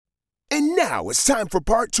And now it's time for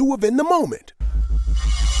part 2 of In the Moment.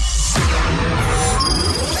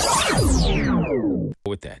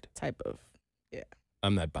 With that type of, yeah.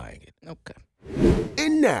 I'm not buying it. Okay.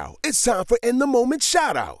 And now it's time for In the Moment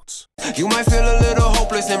shout-outs. You might feel a little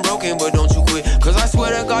hopeless and broken, but don't you quit. Cause I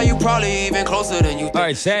swear to God, you probably even closer than you think. All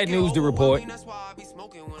right, sad news to report.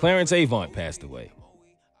 Clarence Avant passed away.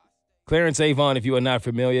 Clarence Avant, if you are not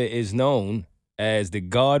familiar, is known as the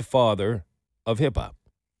godfather of hip-hop.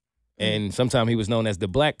 And sometimes he was known as the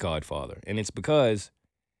Black Godfather. And it's because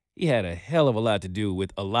he had a hell of a lot to do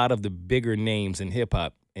with a lot of the bigger names in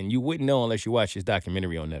hip-hop. And you wouldn't know unless you watched his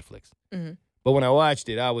documentary on Netflix. Mm-hmm. But when I watched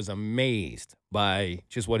it, I was amazed by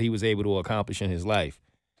just what he was able to accomplish in his life.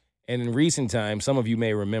 And in recent times, some of you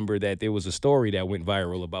may remember that there was a story that went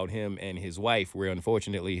viral about him and his wife, where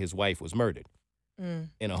unfortunately his wife was murdered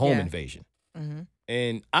in a home invasion. Mm-hmm.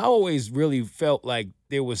 And I always really felt like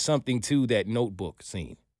there was something to that Notebook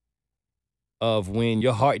scene of when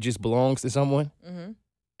your heart just belongs to someone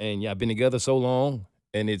and y'all been together so long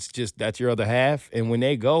and it's just, that's your other half. And when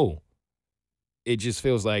they go, it just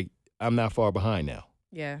feels like I'm not far behind now.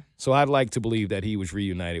 Yeah. So I'd like to believe that he was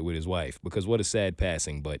reunited with his wife, because what a sad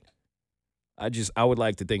passing. But I would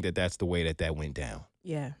like to think that that's the way that went down.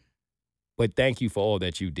 Yeah. But thank you for all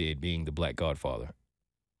that you did, being the Black Godfather,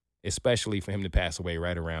 especially for him to pass away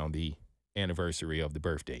right around the anniversary of the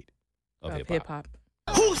birth date of hip-hop.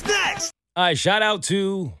 Who's next? All right, shout out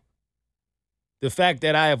to the fact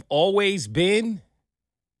that I have always been,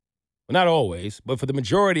 well, not always, but for the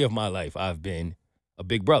majority of my life, I've been a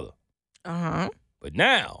big brother. Uh-huh. But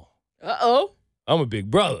now, Uh-oh. I'm a big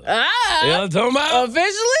brother. Ah! You know what I'm talking about?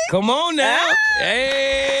 Officially? Come on now. Ah!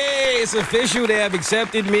 Hey, it's official. They have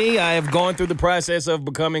accepted me. I have gone through the process of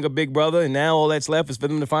becoming a big brother, and now all that's left is for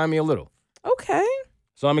them to find me a little. Okay.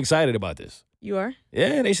 So I'm excited about this. You are?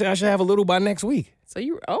 Yeah, they said I should have a little by next week. So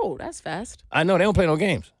that's fast. I know, they don't play no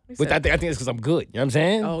games. He But I said- think it's because I'm good. You know what I'm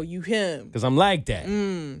saying? Oh, you him. Because I'm like that.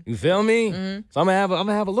 You feel me? So I'm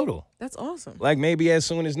gonna have a little. That's awesome. Like maybe as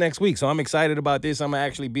soon as next week. So I'm excited about this. I'm gonna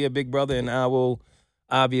actually be a big brother, and I will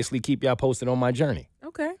obviously keep y'all posted on my journey.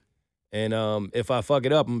 Okay. And if I fuck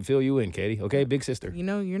it up, I'm gonna fill you in, Katie. Okay, big sister. You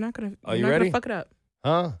know, you're not gonna. Are you're you not ready? Gonna fuck it up.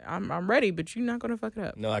 Huh? I'm ready, but you're not gonna fuck it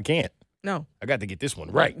up. No, I can't. No. I got to get this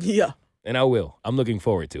one right. Yeah. And I will. I'm looking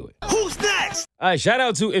forward to it. Who's next? All right, shout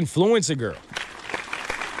out to Influencer Girl.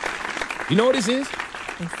 You know what this is?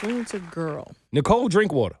 Influencer girl. Nicole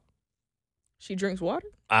Drinkwater. She drinks water?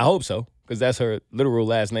 I hope so, because that's her literal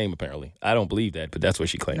last name, apparently. I don't believe that, but that's what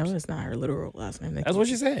she claims. No, it's not her literal last name. That's what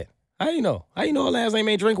she said. How you know? How you know her last name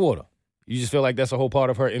ain't Drinkwater? You just feel like that's a whole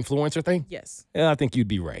part of her influencer thing? Yes. Yeah, I think you'd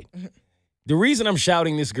be right. The reason I'm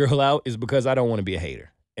shouting this girl out is because I don't want to be a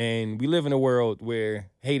hater. And we live in a world where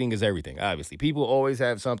hating is everything, obviously. People always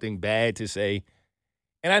have something bad to say.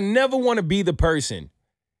 And I never want to be the person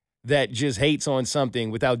that just hates on something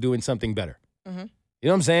without doing something better. You know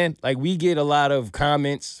what I'm saying? Like, we get a lot of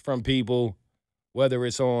comments from people, whether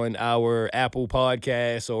it's on our Apple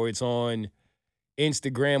Podcasts or it's on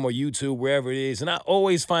Instagram or YouTube, wherever it is. And I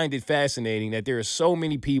always find it fascinating that there are so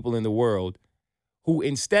many people in the world who,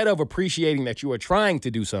 instead of appreciating that you are trying to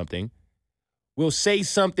do something, will say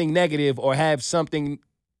something negative or have something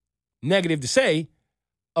negative to say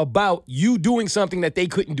about you doing something that they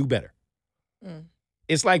couldn't do better.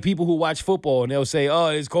 It's like people who watch football and they'll say, oh,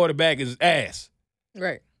 his quarterback is ass.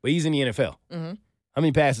 Right. But he's in the NFL. How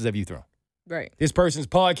many passes have you thrown? Right. This person's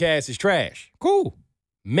podcast is trash. Cool.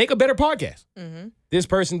 Make a better podcast. This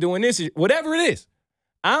person doing this, whatever it is.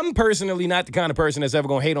 I'm personally not the kind of person that's ever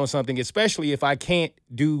going to hate on something, especially if I can't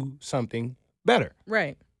do something better.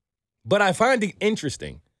 Right. But I find it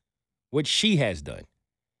interesting what she has done,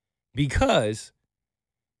 because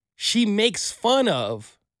she makes fun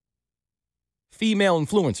of female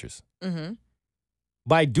influencers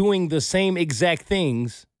by doing the same exact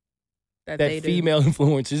things that female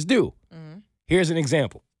influencers do. Here's an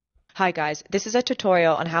example. Hi guys, this is a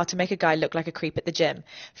tutorial on how to make a guy look like a creep at the gym.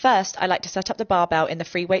 First, I like to set up the barbell in the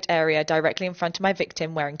free weight area directly in front of my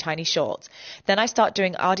victim wearing tiny shorts. Then I start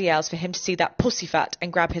doing RDLs for him to see that pussy fat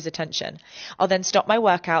and grab his attention. I'll then stop my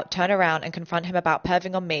workout, turn around and confront him about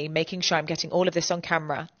perving on me, making sure I'm getting all of this on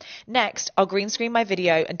camera. Next, I'll green screen my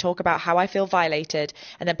video and talk about how I feel violated,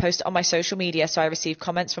 and then post it on my social media so I receive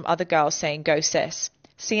comments from other girls saying, go sis.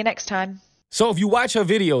 See you next time. So if you watch her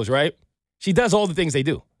videos, right, she does all the things they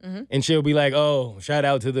do. And she'll be like, oh, shout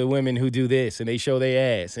out to the women who do this, and they show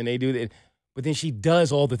their ass, and they do that. But then she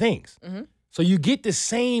does all the things. So you get the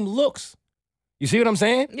same looks. You see what I'm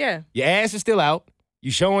saying? Yeah. Your ass is still out.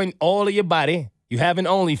 You're showing all of your body. You have an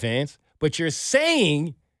OnlyFans. But you're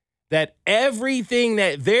saying that everything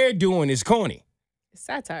that they're doing is corny. It's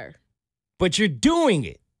satire. but you're doing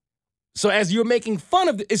it. So as you're making fun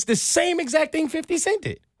of it, it's the same exact thing 50 Cent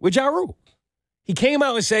did with Ja Rule. He came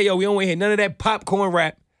out and said, yo, we don't want to hear none of that popcorn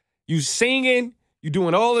rap. You singing, you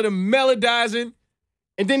doing all of the melodizing,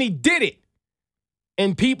 and then he did it.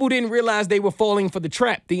 And people didn't realize they were falling for the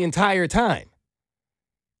trap the entire time.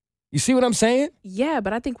 You see what I'm saying? Yeah,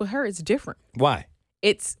 but I think with her, it's different. Why?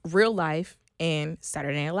 It's real life and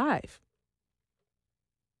Saturday Night Live.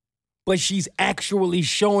 But she's actually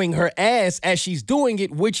showing her ass as she's doing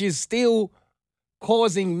it, which is still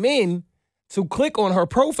causing men to click on her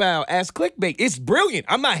profile as clickbait. It's brilliant.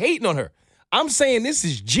 I'm not hating on her. I'm saying this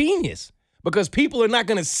is genius because people are not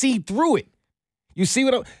going to see through it. You see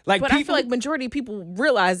what I'm like? But I feel like majority of people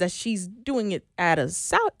realize that she's doing it at a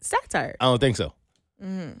satire. I don't think so.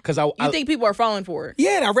 Because You think people are falling for it?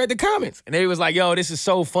 Yeah, and I read the comments. And they was like, yo, this is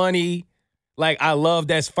so funny. Like, I love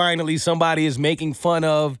that finally somebody is making fun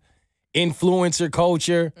of influencer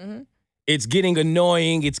culture. Mm-hmm. It's getting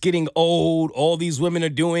annoying. It's getting old. All these women are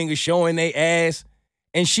doing is showing their ass.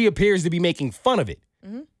 And she appears to be making fun of it.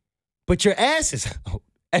 Mm-hmm. But your ass is out.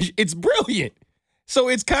 It's brilliant. So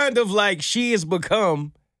it's kind of like she has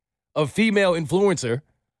become a female influencer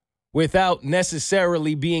without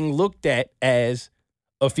necessarily being looked at as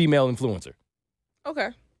a female influencer. Okay.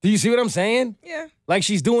 Do you see what I'm saying? Yeah. Like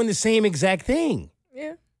she's doing the same exact thing.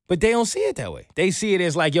 Yeah. But they don't see it that way. They see it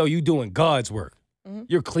as like, yo, you doing God's work. Mm-hmm.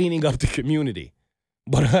 You're cleaning up the community.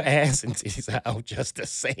 But her ass and titties are out just the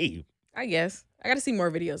same. I guess. I got to see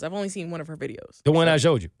more videos. I've only seen one of her videos. The one I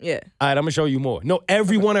showed you. Yeah. All right, I'm going to show you more. No,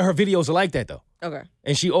 every one of her videos are like that, though. Okay.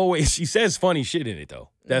 And she says funny shit in it, though.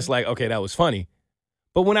 That's like, okay, that was funny.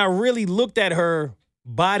 But when I really looked at her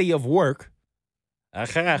body of work, I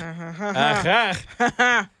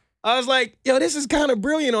was like, yo, this is kind of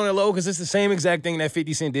brilliant on the low because it's the same exact thing that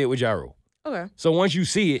 50 Cent did with Ja Rule. Okay. So once you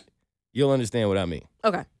see it, you'll understand what I mean.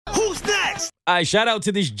 Okay. Who's next? All right, shout out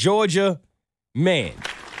to this Georgia man.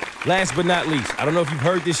 Last but not least, I don't know if you've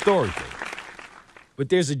heard this story, but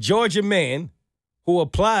there's a Georgia man who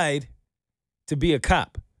applied to be a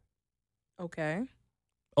cop. Okay.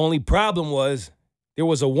 Only problem was there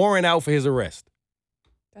was a warrant out for his arrest.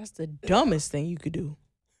 That's the dumbest thing you could do.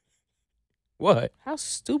 What? How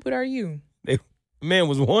stupid are you? The man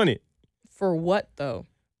was wanted. For what, though?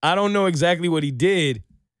 I don't know exactly what he did,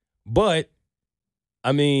 but,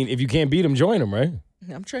 I mean, if you can't beat him, join him, right?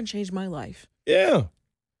 I'm trying to change my life. Yeah.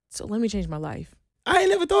 So let me change my life. I ain't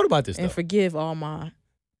never thought about this, And though. forgive all my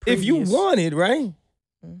If you previous- wanted, right?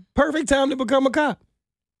 Perfect time to become a cop.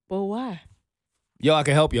 But why? Yo, I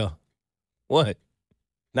can help y'all. What?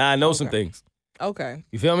 Nah, I know some Okay. things. Okay.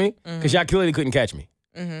 You feel me? Because y'all clearly couldn't catch me.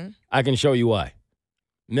 Mm-hmm. I can show you why.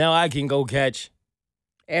 Now I can go catch.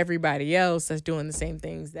 Everybody else that's doing the same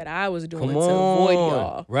things that I was doing Come to avoid on,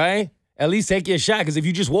 y'all. right? At least take your shot. Because if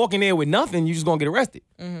you just walk in there with nothing, you just gonna get arrested.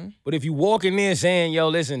 Mm-hmm. But if you walk in there saying, "Yo,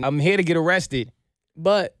 listen, I'm here to get arrested.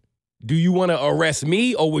 But Do you want to arrest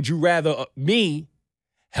me, or would you rather me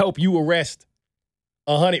help you arrest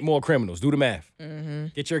 100 more criminals?" Do the math. mm-hmm.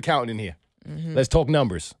 Get your accountant in here. Let's talk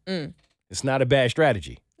numbers. It's not a bad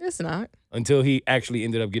strategy. It's not. Until he actually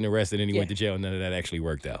ended up getting arrested and he went Yeah. to jail. None of that actually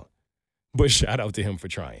worked out. But shout out to him for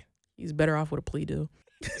trying. He's better off with a plea deal.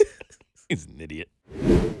 He's an idiot.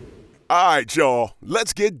 All right, y'all,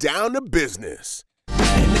 let's get down to business.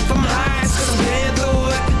 If I'm high, it's 'cause I'm getting through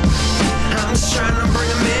it. I'm just trying to bring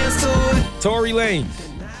a man's to it. Tory Lanez.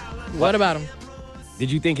 What about him? Did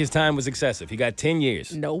you think his time was excessive? He got 10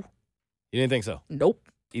 years. No. You didn't think so? Nope.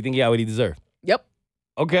 You think he got what he deserved? Yep.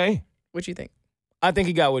 Okay. What you think? I think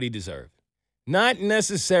he got what he deserved. Not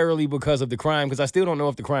necessarily because of the crime, because I still don't know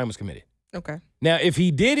if the crime was committed. Okay. Now, if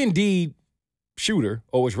he did indeed shoot her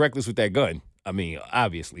or was reckless with that gun, I mean,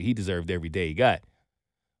 obviously, he deserved every day he got.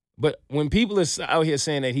 But when people are out here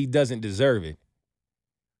saying that he doesn't deserve it,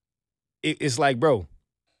 it's like, bro,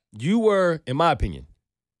 you were, in my opinion,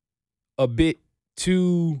 a bit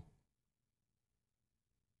too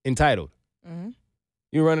entitled. Mm-hmm.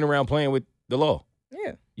 You're running around playing with the law.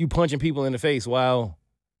 Yeah. You punching people in the face while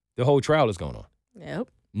the whole trial is going on. Yep.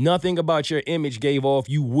 Nothing about your image gave off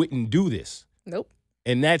you wouldn't do this. Nope.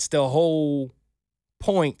 And that's the whole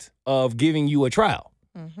point of giving you a trial,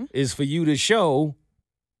 is for you to show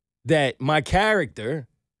that my character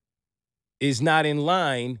is not in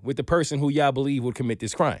line with the person who y'all believe would commit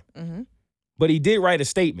this crime. Mm-hmm. But he did write a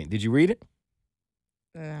statement. Did you read it?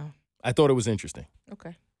 No. I thought it was interesting.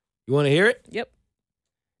 Okay. You want to hear it? Yep.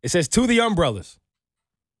 It says, "To the umbrellas."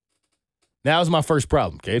 Now, that was my first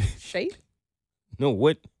problem, Kate. Shade? No,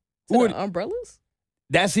 what? To Who the umbrellas?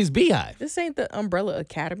 That's his beehive. This ain't the Umbrella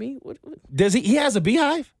Academy. What? Does he has a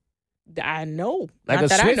beehive? I know. Like Not a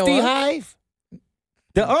that I know Swifty of. hive?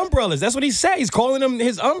 The umbrellas. That's what he said. He's calling them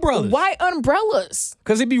his umbrellas. Why umbrellas?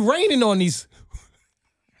 Because it be raining on these.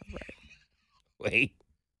 Wait.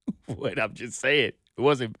 What? I'm just saying. It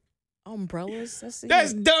wasn't. Umbrellas?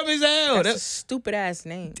 That's dumb as hell. That's a stupid ass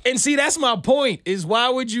name. And see, that's my point, is why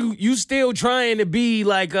would you still trying to be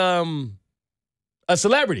like a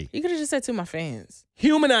celebrity? You could have just said to my fans.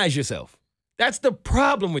 Humanize yourself. That's the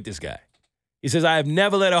problem with this guy. He says, I have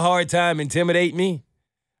never let a hard time intimidate me.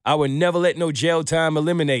 I would never let no jail time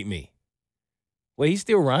eliminate me. Wait, he's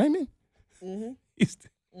still rhyming? Mm-hmm.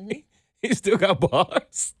 He still got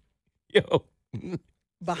bars? Yo.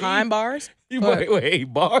 Behind bars? Wait,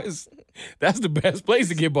 bars? That's the best place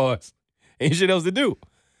to get bars. Ain't shit else to do.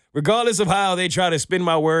 Regardless of how they try to spin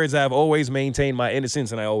my words, I have always maintained my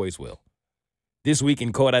innocence, and I always will. This week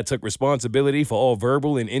in court, I took responsibility for all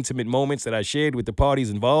verbal and intimate moments that I shared with the parties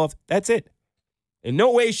involved. That's it. In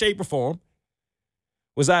no way, shape, or form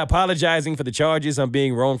was I apologizing for the charges I'm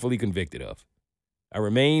being wrongfully convicted of. I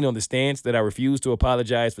remain on the stance that I refuse to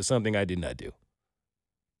apologize for something I did not do.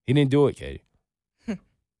 He didn't do it, Katie.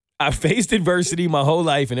 I faced adversity my whole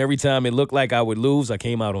life, and every time it looked like I would lose, I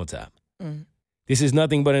came out on top. This is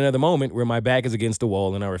nothing but another moment where my back is against the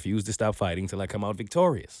wall and I refuse to stop fighting till I come out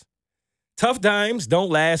victorious. Tough times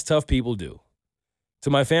don't last, tough people do.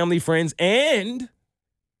 To my family, friends, and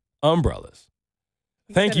umbrellas,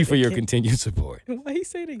 thank you for your continued support. Why he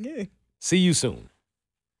say it again? See you soon.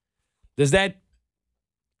 Does that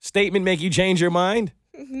statement make you change your mind?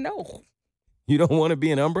 No. You don't want to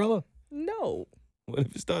be an umbrella? No. What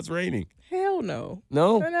if it starts raining? Hell no.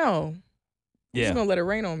 No? No. Yeah. Just gonna let it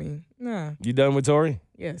rain on me. Nah. You done with Tori?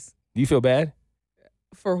 Yes. Do you feel bad?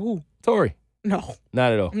 For who? Tori? No.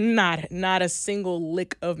 Not at all. Not a single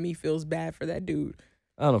lick of me feels bad for that dude.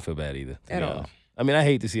 I don't feel bad either. At all. I mean, I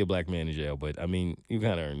hate to see a black man in jail, but I mean, you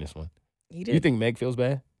kind of earned this one. He did. You think Meg feels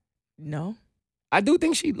bad? No. I do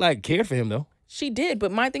think she cared for him though. She did,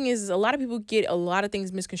 but my thing is a lot of people get a lot of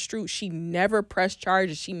things misconstrued. She never pressed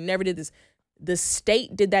charges. She never did this. The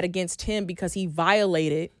state did that against him because he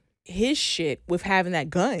violated his shit with having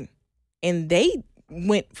that gun. And they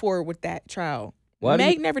went forward with that trial.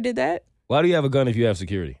 Meg never did that. Why do you have a gun if you have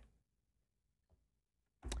security?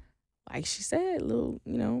 Like she said, little,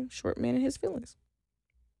 short man in his feelings.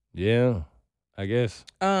 Yeah, I guess.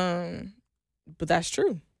 But that's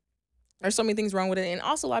true. There's so many things wrong with it. And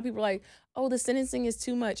also a lot of people are like, oh, the sentencing is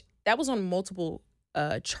too much. That was on multiple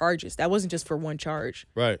charges. That wasn't just for one charge.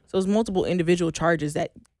 Right. So it was multiple individual charges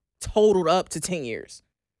that totaled up to 10 years.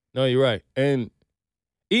 No, you're right. And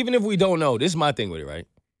even if we don't know, this is my thing with it, right?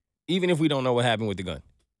 Even if we don't know what happened with the gun,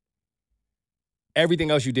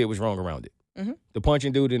 everything else you did was wrong around it. Mm-hmm. The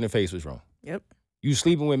punching dude in the face was wrong. Yep. You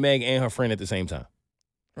sleeping with Meg and her friend at the same time.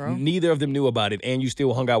 Wrong. Neither of them knew about it, and you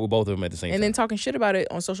still hung out with both of them at the same time. And then talking shit about it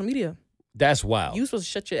on social media. That's wild. You supposed to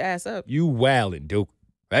shut your ass up. You wildin', Duke.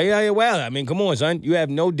 Right? Yeah, wildin'. I mean, come on, son. You have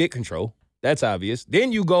no dick control. That's obvious.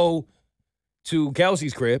 Then you go to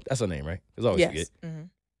Kelsey's crib. That's her name, right? Because I always forget. Mm-hmm.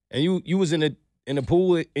 And you was in the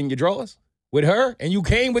pool in your drawers with her, and you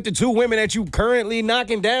came with the two women that you currently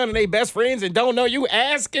knocking down and they best friends and don't know you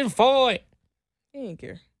asking for it. He didn't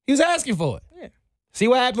care. He was asking for it. Yeah. See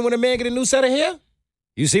what happened when a man get a new set of hair?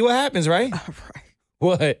 You see what happens, right? All right.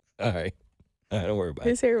 What? All right. Don't worry about it.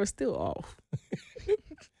 His hair was still off.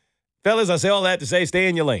 Fellas, I say all that to say stay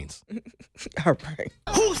in your lanes. All right.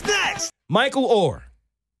 Who's next? Michael Orr.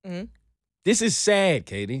 Mm-hmm. This is sad,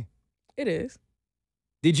 Katie. It is.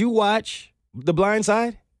 Did you watch The Blind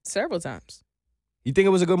Side? Several times. You think it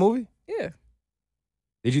was a good movie? Yeah.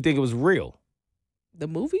 Did you think it was real? The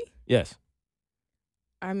movie? Yes.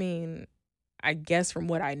 I mean, I guess from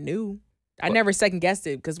what I knew. I never second guessed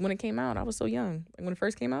it because when it came out, I was so young. Like when it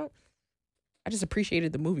first came out, I just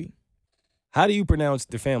appreciated the movie. How do you pronounce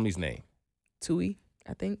the family's name? Tui,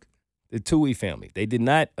 I think. The Tui family. They did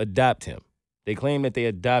not adopt him. They claim that they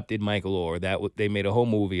adopted Michael Orr. They made a whole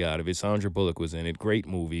movie out of it. Sandra Bullock was in it. Great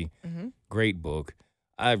movie. Mm-hmm. Great book.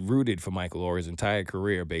 I've rooted for Michael Orr his entire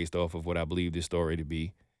career based off of what I believe this story to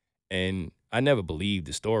be. And I never believed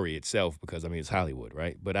the story itself because, I mean, it's Hollywood,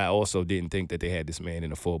 right? But I also didn't think that they had this man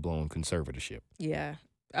in a full-blown conservatorship. Yeah,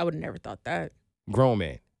 I would have never thought that. Grown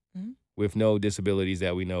man. Mm-hmm. With no disabilities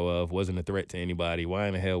that we know of, wasn't a threat to anybody. Why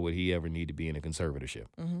in the hell would he ever need to be in a conservatorship?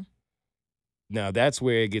 Mm-hmm. Now, that's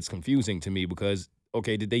where it gets confusing to me because,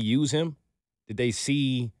 okay, did they use him? Did they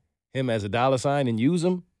see him as a dollar sign and use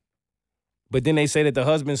him? But then they say that the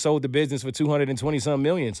husband sold the business for $220-some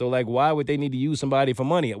million. So, like, why would they need to use somebody for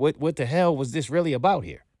money? What the hell was this really about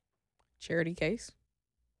here? Charity case.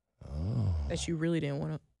 Oh. That you really didn't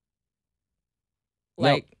want to. No.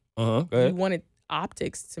 Like, Go ahead. you wanted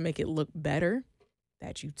optics to make it look better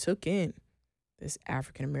that you took in this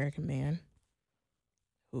African American man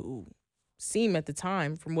who seemed at the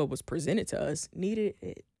time, from what was presented to us, needed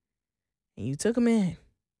it. And you took him in.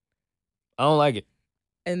 I don't like it.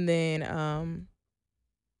 And then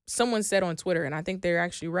someone said on Twitter, and I think they're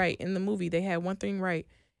actually right, in the movie they had one thing right,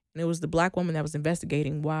 and it was the black woman that was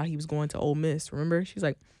investigating while he was going to Ole Miss. Remember? She's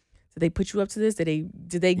like, did they put you up to this? Did they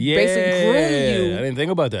basically groom you? I didn't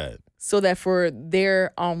think about that. So that for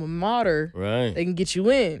their alma mater, Right. they can get you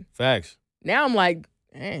in. Facts. Now I'm like,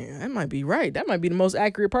 man, that might be right. That might be the most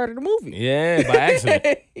accurate part of the movie. Yeah, by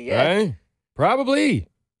accident. Yeah. Right? Probably.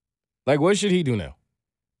 Like, what should he do now?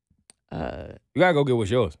 You gotta go get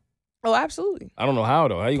what's yours. Oh, absolutely. I don't know how,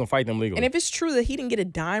 though. How you gonna fight them legally? And if it's true that he didn't get a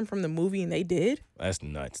dime from the movie and they did, That's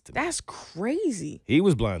nuts to me. that's crazy. He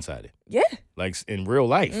was blindsided. Yeah. Like, in real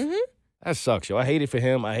life. Mm-hmm. That sucks, yo. I hate it for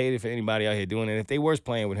him. I hate it for anybody out here doing it. If they were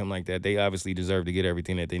playing with him like that, they obviously deserve to get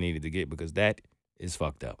everything that they needed to get because that is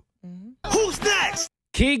fucked up. Mm-hmm. Who's next?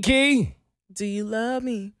 Kiki, Do you love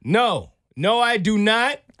me? no. No, I do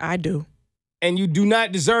not. I do. And you do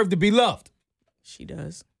not deserve to be loved. She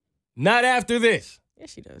does. Not after this. Yeah,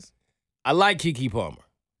 she does. I like Kiki Palmer.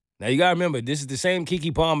 Now, you got to remember, this is the same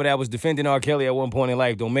Kiki Palmer that was defending R. Kelly at one point in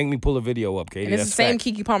life. Don't make me pull a video up, Katie. And it's That's the same facts.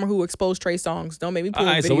 Kiki Palmer who exposed Trey Songz. Don't make me pull All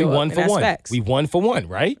a right, video so we up, won and for that's one. Facts. We won for one,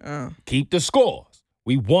 right? Keep the scores.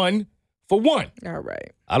 We won for one. All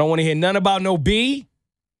right. I don't want to hear none about no B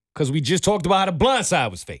because we just talked about how the blind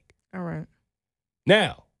side was fake. All right.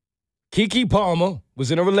 Now, Kiki Palmer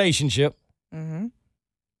was in a relationship Mm-hmm.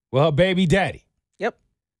 with her baby daddy. Yep.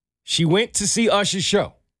 She went to see Usher's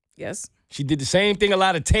show. Yes. She did the same thing a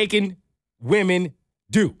lot of taken women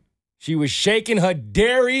do. She was shaking her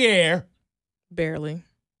derriere. Barely.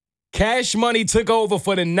 Cash Money took over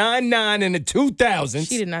for the 99 and the 2000s.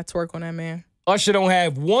 She did not twerk on that man. Usher don't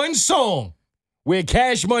have one song where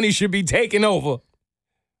Cash Money should be taking over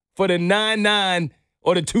for the 99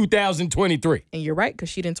 or the 2023. And you're right, because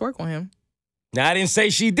she didn't twerk on him. Now, I didn't say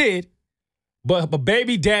she did, but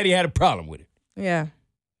baby daddy had a problem with it. Yeah.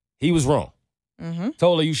 He was wrong. Mm-hmm.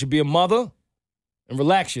 Told her you should be a mother and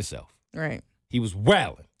relax yourself. Right. He was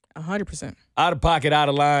wailing. 100%. Out of pocket, out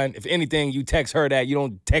of line. If anything, you text her that. You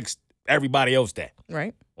don't text everybody else that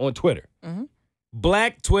Right. on Twitter. Mm-hmm.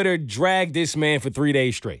 Black Twitter dragged this man for 3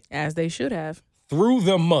 days straight. As they should have. Through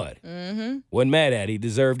the mud. Mm-hmm. Wasn't mad at it. He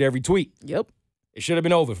deserved every tweet. Yep. It should have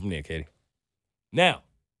been over from there, Katie. Now,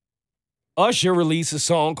 Usher released a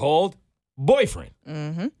song called Boyfriend.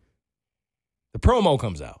 Mm-hmm. The promo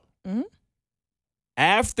comes out. Mm-hmm.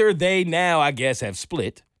 After they now, I guess, have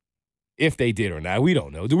split. If they did or not, we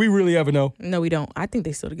don't know. Do we really ever know? No, we don't. I think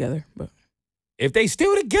they still together, but If they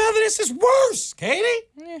still together, this is worse, Katie.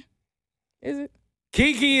 yeah. Is it?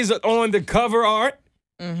 Kiki is on the cover art.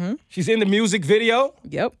 Mm-hmm. She's in the music video.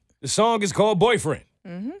 Yep. The song is called Boyfriend.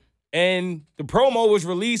 Mm-hmm. And the promo was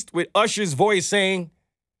released with Usher's voice saying,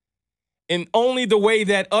 in only the way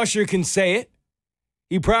that Usher can say it,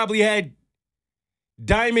 he probably had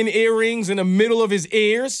diamond earrings in the middle of his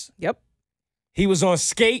ears. Yep. He was on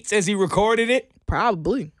skates as he recorded it.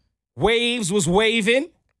 Probably. Waves was waving.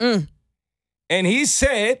 Mm. And he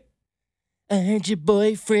said, I heard your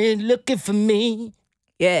boyfriend looking for me.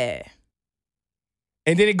 Yeah.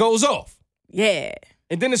 And then it goes off. Yeah.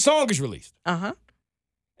 And then the song is released. Uh-huh.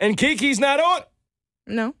 And Kiki's not on it.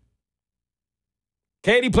 No.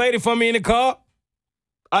 Katie played it for me in the car.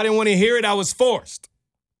 I didn't want to hear it. I was forced.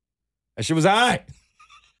 That shit was all right.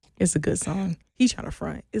 It's a good song. He's trying to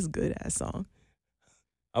front. It's a good ass song.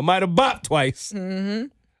 I might have bopped twice. Mm-hmm.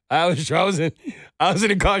 I was in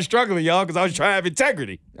the car struggling, y'all, because I was trying to have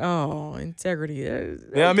integrity. Oh, integrity. You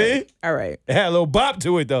know what I mean? All right. It had a little bop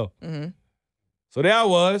to it, though. Mm-hmm. So there I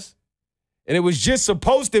was. And it was just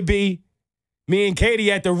supposed to be me and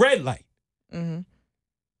Katie at the red light. Mm-hmm.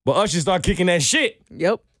 But Usher started kicking that shit.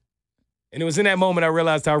 Yep. And it was in that moment I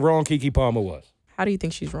realized how wrong Kiki Palmer was. How do you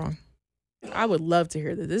think she's wrong? I would love to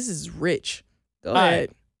hear that. This is rich. Go All ahead.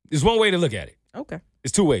 right. There's one way to look at it. Okay.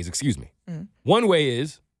 There's two ways, excuse me. Mhm. One way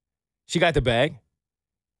is she got the bag.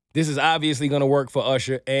 This is obviously going to work for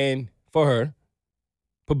Usher and for her.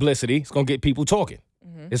 Publicity. It's going to get people talking.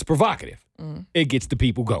 Mm-hmm. It's provocative. Mhm. It gets the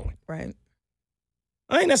people going. Right.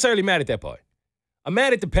 I ain't necessarily mad at that part. I'm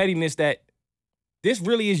mad at the pettiness that this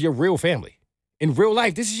really is your real family. In real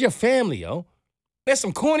life, this is your family, yo. That's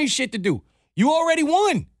some corny shit to do. You already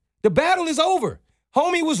won. The battle is over.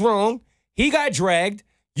 Homie was wrong. He got dragged.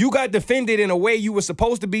 You got defended in a way you were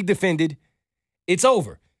supposed to be defended. It's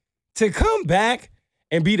over. To come back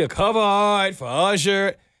and be the cover art for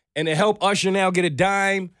Usher and to help Usher now get a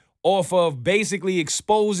dime off of basically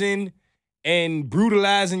exposing and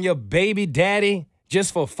brutalizing your baby daddy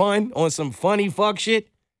just for fun on some funny fuck shit,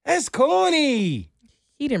 That's corny.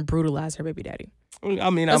 He didn't brutalize her baby daddy.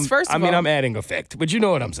 I mean, First of all, I'm adding effect, but you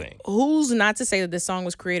know what I'm saying. Who's not to say that this song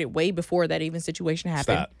was created way before that even situation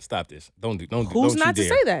happened? Stop this. Don't Who's not to you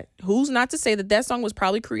dare. say that? Who's not to say that that song was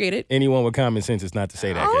probably created? Anyone with common sense is not to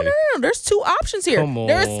say that. Oh, Katie. no. There's two options here. Come on.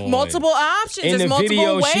 There's multiple options. In There's the multiple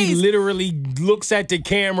video, ways. she literally looks at the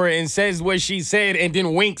camera and says what she said and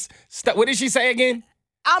then winks. What did she say again?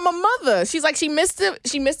 I'm a mother. She's like, she missed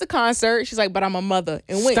the concert. She's like, but I'm a mother.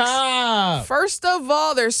 And winks. Stop. First of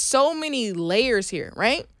all, there's so many layers here,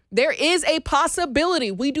 right? There is a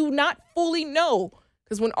possibility. We do not fully know.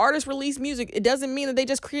 Because when artists release music, it doesn't mean that they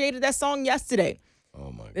just created that song yesterday.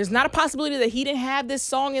 Oh my God. There's not a possibility that he didn't have this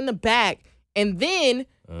song in the bag. And then,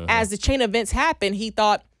 as the chain of events happened, he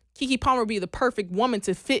thought Keke Palmer would be the perfect woman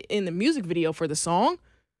to fit in the music video for the song.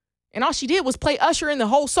 And all she did was play Usher in the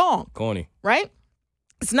whole song, Corny. right?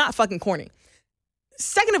 It's not fucking corny.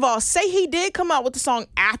 Second of all, say he did come out with the song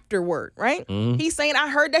afterward, right? He's saying, I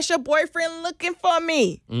heard that's your boyfriend looking for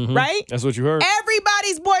me, right? That's what you heard?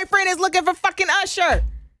 Everybody's boyfriend is looking for fucking Usher.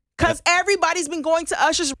 Because everybody's been going to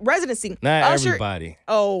Usher's residency. Not Usher, everybody.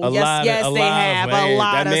 Oh, A yes, lot of- yes, a they lot of- have. man, A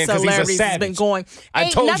lot that of man, 'cause he's a celebrities has been savage. going. I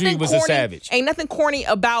Ain't told you nothing he was a corny- savage. Ain't nothing corny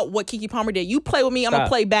about what Keke Palmer did. You play with me, I'm going to Stop.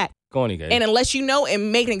 play back. Corny, guys. And unless you know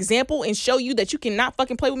and make an example and show you that you cannot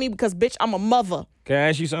fucking play with me because, bitch, I'm a mother. Can I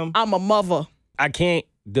ask you something? I'm a mother. I can't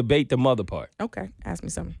debate the mother part. Okay, ask me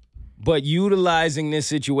something. But utilizing this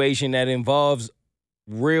situation that involves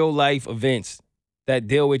real life events that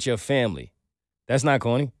deal with your family, that's not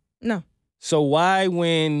corny. No, So why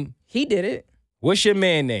when, he did it. what's your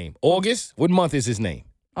man name? August? What month is his name?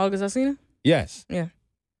 August Alsina? Yes. Yeah.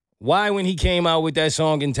 Why when he came out with that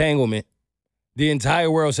song Entanglement, the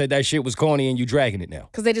entire world said that shit was corny and you dragging it now?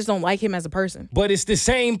 Because they just don't like him as a person. But it's the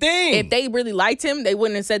same thing. If they really liked him, they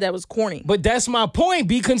wouldn't have said that was corny. But that's my point.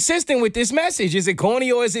 Be consistent with this message. Is it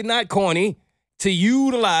corny or is it not corny to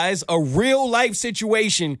utilize a real life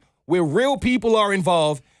situation where real people are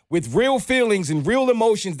involved with real feelings and real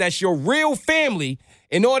emotions, that's your real family,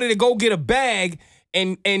 in order to go get a bag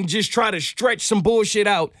and just try to stretch some bullshit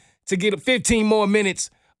out to get 15 more minutes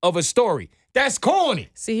of a story? That's corny.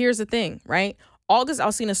 See, here's the thing, right? August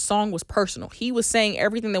Alsina's song was personal. He was saying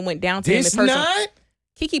everything that went down to him in This person. not?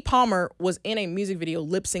 Keke Palmer was in a music video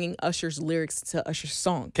lip singing Usher's lyrics to Usher's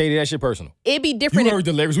song. Katie, that shit personal. It'd be You different. heard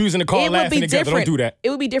the lyrics. We was in the car laughing together. Don't do that. It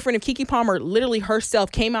would be different if Keke Palmer literally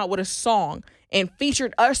herself came out with a song and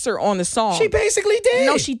featured Usher on the song. She basically did.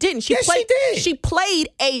 No, she didn't. Yes, she did. She played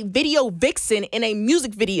a video vixen in a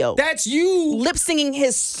music video. That's you. Lip singing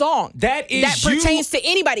his song. That is that you. pertains to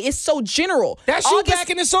anybody. It's so general. That's you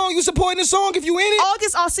backing the song. You supporting the song if you in it.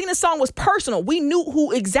 August Alsina's song was personal. We knew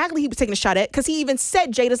who exactly he was taking a shot at because he even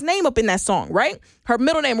said Jada's name up in that song, right? Her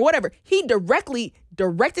middle name or whatever. He directly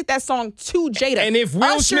directed that song to Jada. And if Will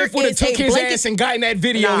Usher Smith would have is took a his blanket- ass and got in that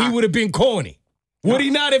video, Nah. he would have been corny. Would he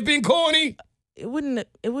not have been corny? It would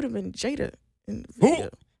have been Jada in the Who? video.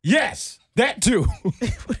 Yes, that too.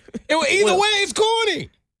 Either way, it's corny.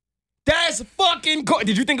 That's fucking corny.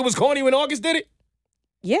 Did you think it was corny when August did it?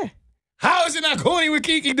 Yeah. How is it not corny with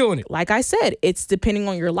Keke doing it? Like I said, it's depending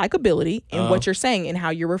on your likability and what you're saying and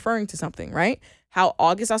how you're referring to something, right? How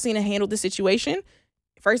August Alsina handled the situation.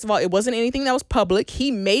 First of all, it wasn't anything that was public.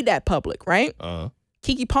 He made that public, right?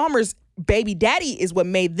 Keke Palmer's baby daddy is what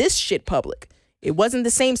made this shit public. It wasn't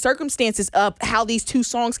the same circumstances of how these two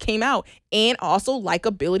songs came out, and also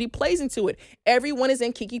likability plays into it. Everyone is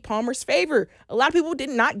in Keke Palmer's favor. A lot of people did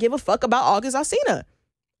not give a fuck about August Alsina.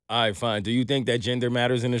 All right, fine. Do you think that gender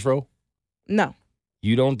matters in this role? No.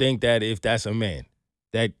 You don't think that if that's a man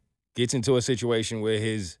that gets into a situation where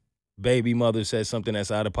his baby mother says something that's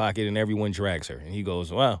out of pocket and everyone drags her, and he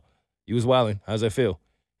goes, wow, you was wilding. How's that feel?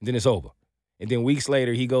 And then it's over. And then weeks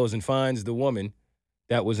later, he goes and finds the woman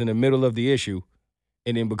that was in the middle of the issue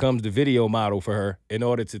and then becomes the video model for her in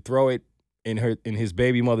order to throw it in his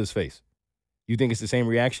baby mother's face. You think it's the same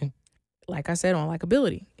reaction? Like I said, on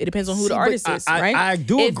likability. It depends on who See, the but artist is, I- right? I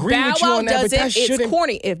do if agree Bow with you Wow on that, but does that it, it's shouldn't-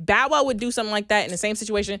 corny. If Bow Wow would do something like that in the same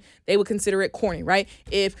situation, they would consider it corny, right?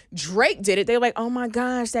 If Drake did it, they're like, oh my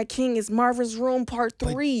gosh, that King is Marvin's Room Part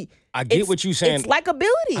 3. I get what you're saying. It's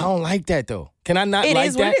likability. I don't like that, though. Can I not It like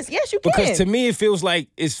is that? what it is. Yes, you can. Because to me, it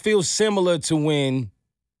feels similar to when,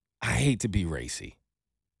 I hate to be racy,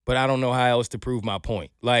 but I don't know how else to prove my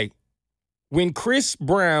point. Like, when Chris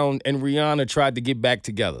Brown and Rihanna tried to get back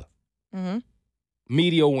together,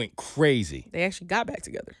 media went crazy. They actually got back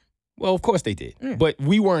together. Well, of course they did. But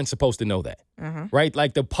we weren't supposed to know that, right?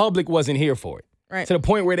 Like, the public wasn't here for it. Right. To the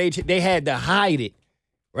point where they had to hide it,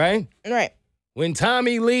 right? Right. When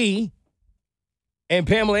Tommy Lee and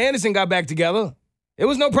Pamela Anderson got back together, it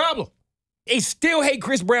was no problem. They still hate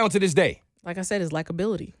Chris Brown to this day. Like I said, his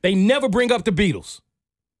likability. They never bring up the Beatles.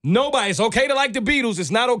 Nobody. It's okay to like the Beatles. It's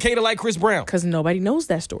not okay to like Chris Brown. Because nobody knows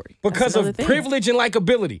that story. Because of thing. privilege and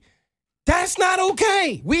likability. That's not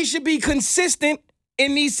okay. We should be consistent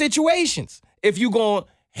in these situations. If you going to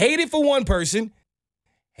hate it for one person,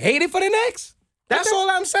 hate it for the next. That's all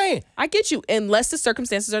I'm saying. I get you. Unless the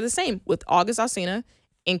circumstances are the same. With August Alsina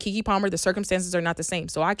and Keke Palmer, the circumstances are not the same.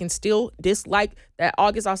 So I can still dislike that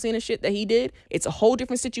August Alsina shit that he did. It's a whole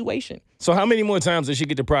different situation. So how many more times does she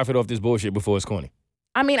get to profit off this bullshit before it's corny?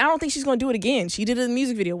 I mean, I don't think she's going to do it again. She did it in a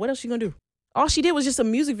music video. What else she going to do? All she did was just a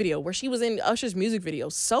music video where she was in Usher's music video.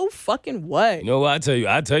 So fucking what? You know what? I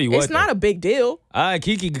tell you what. It's not a big deal. All right,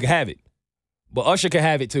 Keke could have it. But Usher could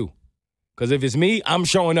have it too. Because if it's me, I'm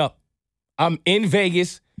showing up. I'm in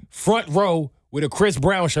Vegas, front row, with a Chris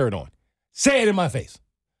Brown shirt on. Say it in my face.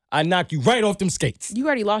 I knock you right off them skates. You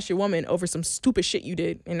already lost your woman over some stupid shit you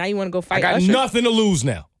did, and now you want to go fight I got Usher? nothing to lose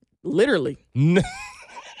now. Literally.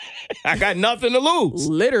 I got nothing to lose.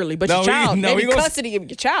 Literally. But your child, maybe custody of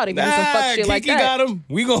your child if you do some fuck shit Keke like that. got him.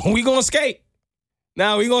 We gonna skate.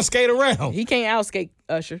 Now we gonna skate around. He can't outskate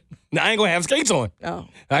Usher. Now I ain't gonna have skates on. Oh.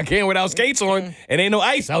 I can't without skates on, and ain't no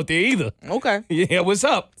ice out there either. Okay. Yeah, what's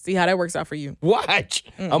up? See how that works out for you. Watch.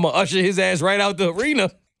 I'm gonna usher his ass right out the arena.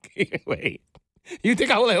 Wait. You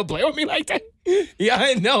think I will let him play with me like that? Yeah,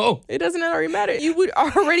 I know. It doesn't already matter. You would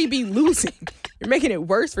already be losing. You're making it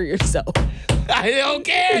worse for yourself. I don't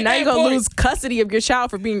care. And now you're going to lose custody of your child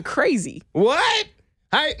for being crazy. What?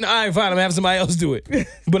 All right, fine. I'm gonna have somebody else do it,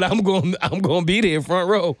 but I'm going be there front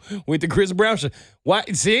row with the Chris Brown show. Why?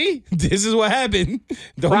 See, this is what happened.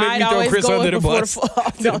 Don't Pride make me throw Chris under the bus.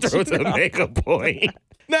 Don't Throw you to know? make a point.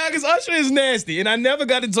 Nah, because Usher is nasty, and I never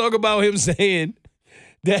got to talk about him saying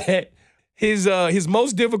that his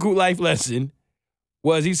most difficult life lesson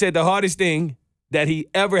was, he said the hardest thing that he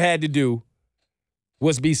ever had to do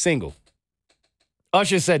was be single.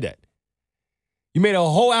 Usher said that. You made a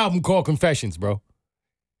whole album called Confessions, bro.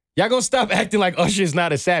 Y'all gonna stop acting like Usher is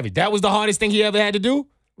not a savage. That was the hardest thing he ever had to do?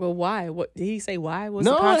 Well, why? What did he say? Why? What's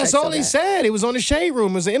No, the context that's all of he that? said. It was on the Shade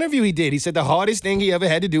Room. It was an interview he did. He said the hardest thing he ever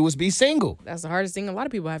had to do was be single. That's the hardest thing a lot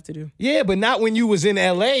of people have to do. Yeah, but not when you was in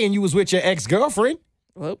L.A. and you was with your ex-girlfriend.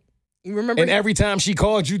 Well, you remember? And every time she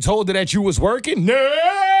called, you told her that you was working?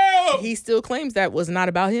 No! He still claims that was not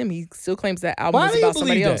about him. He still claims that album Why was do you about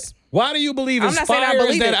somebody believe else. that? Why do you believe I'm as not saying I fire as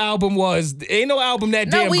believe that it. album was? Ain't no album that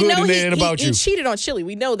No, damn we good know and it ain't about he you. cheated on Chili.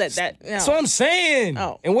 We know that. No. That's what I'm saying.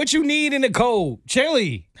 Oh. And what you need in the cold?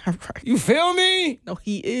 Chili. Right. You feel me? No,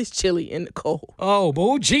 he is Chili in the cold. Oh, but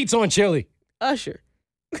who cheats on Chili? Usher.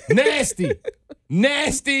 Nasty.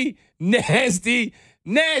 Nasty. Nasty.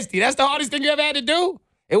 Nasty. That's the hardest thing you ever had to do?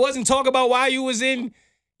 It wasn't talk about why you was in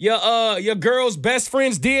your girl's best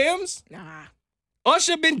friend's DMs? Nah.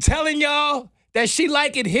 Usher been telling y'all that she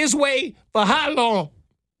like it his way for how long?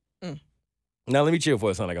 Now let me chill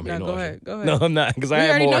for a second. Like I'm hating on Usher. Go ahead. No, I'm not, because We I have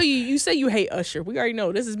already more. know you say you hate Usher. We already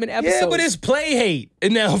know. This has been episodes. Yeah, but it's play hate.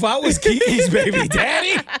 And now if I was Keke's baby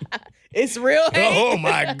daddy, it's real hate. oh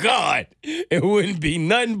my God, it wouldn't be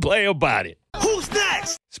nothing play about it. Who's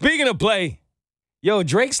next? Speaking of play, yo,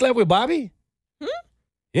 Drake slept with Bobby?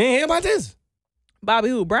 You ain't hear about this? Bobby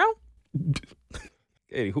who? Brown?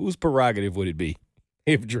 Hey, whose prerogative would it be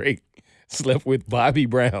if Drake slept with Bobby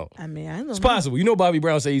Brown? I mean, I don't know. It's possible. You know Bobby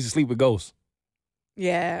Brown said he used to sleep with ghosts.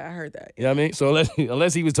 Yeah, I heard that. You know what I mean? So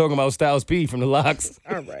unless he was talking about Styles P from the Locks.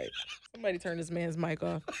 All right. Somebody turn this man's mic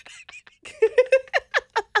off.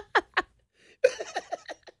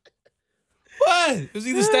 What? It was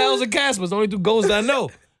either Styles or Casper. It's the only two ghosts I know.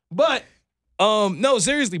 But, no,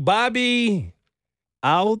 seriously, Bobby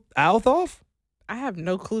Althoff? I have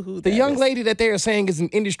no clue who The that young is. lady that they are saying is an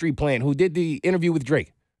industry plant who did the interview with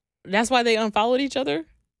Drake. That's why they unfollowed each other?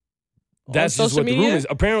 That's on just social what the media? rumor is.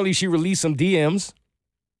 Apparently, she released some DMs,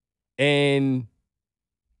 and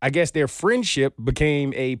I guess their friendship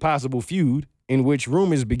became a possible feud in which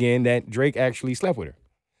rumors began that Drake actually slept with her.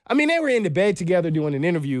 I mean, they were in the bed together doing an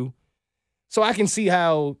interview, so I can see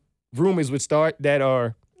how rumors would start that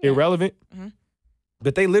are irrelevant. Mm-hmm.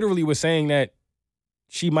 But they literally were saying that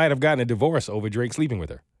she might have gotten a divorce over Drake sleeping with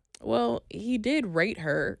her. Well, he did rate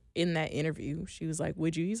her in that interview. She was like,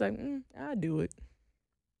 would you? He's like, I'd do it.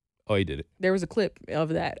 Oh, he did it. There was a clip of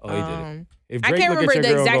that. Oh, he did it. If I Drake can't look remember at your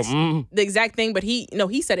the girl exact and go, the exact thing, but he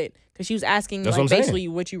said it because she was asking That's like what I'm basically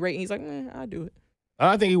what you rate. And he's like, I'll do it.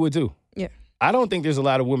 I think he would too. Yeah. I don't think there's a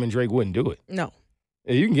lot of women Drake wouldn't do it. No.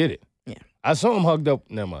 Yeah, you can get it. Yeah. I saw him hugged up.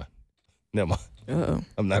 Never mind. Uh-oh.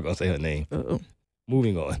 I'm not going to say her name. Uh-oh.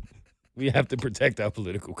 Moving on. We have to protect our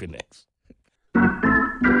political connects.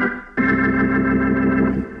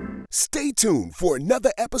 Stay tuned for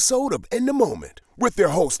another episode of In the Moment with their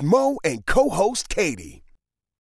host Mo and co-host Katie.